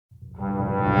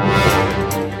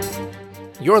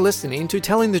You're listening to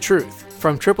Telling the Truth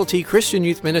from Triple T Christian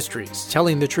Youth Ministries,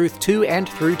 telling the truth to and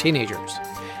through teenagers.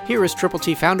 Here is Triple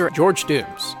T founder George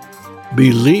Dooms.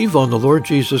 Believe on the Lord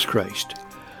Jesus Christ.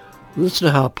 Listen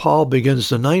to how Paul begins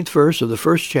the 9th verse of the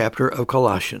 1st chapter of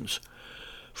Colossians.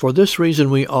 For this reason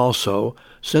we also,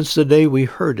 since the day we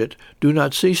heard it, do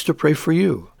not cease to pray for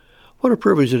you. What a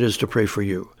privilege it is to pray for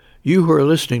you, you who are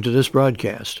listening to this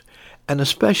broadcast, and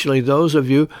especially those of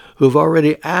you who have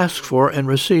already asked for and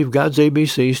received God's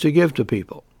ABCs to give to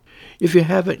people. If you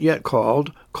haven't yet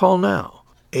called, call now.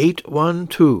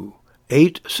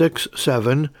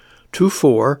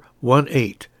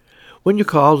 812-867-2418. When you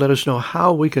call, let us know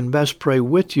how we can best pray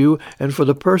with you and for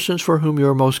the persons for whom you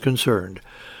are most concerned,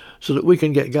 so that we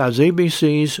can get God's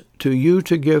ABCs to you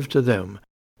to give to them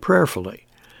prayerfully.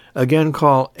 Again,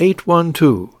 call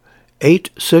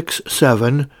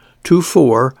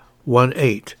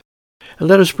 812-867-2418. And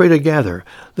let us pray together.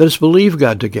 Let us believe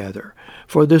God together.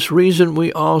 For this reason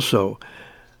we also,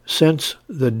 since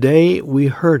the day we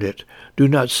heard it, do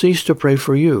not cease to pray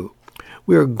for you.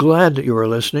 We are glad that you are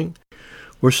listening.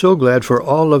 We're so glad for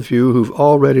all of you who've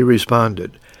already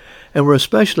responded. And we're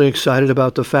especially excited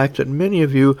about the fact that many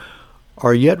of you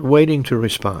are yet waiting to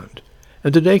respond.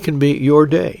 And today can be your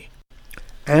day,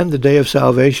 and the day of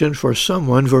salvation for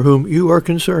someone for whom you are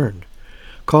concerned.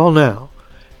 Call now,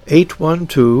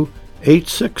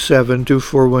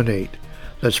 812-867-2418.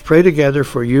 Let's pray together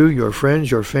for you, your friends,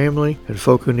 your family, and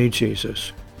folk who need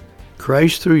Jesus.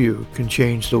 Christ through you can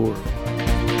change the world.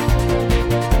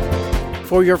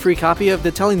 For your free copy of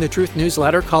the Telling the Truth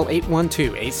newsletter, call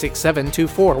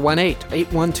 812-867-2418,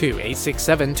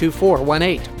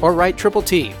 812-867-2418, or write Triple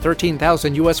T,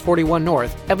 13,000 U.S. 41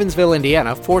 North, Evansville,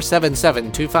 Indiana,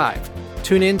 47725.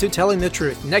 Tune in to Telling the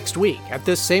Truth next week at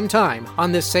this same time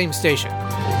on this same station.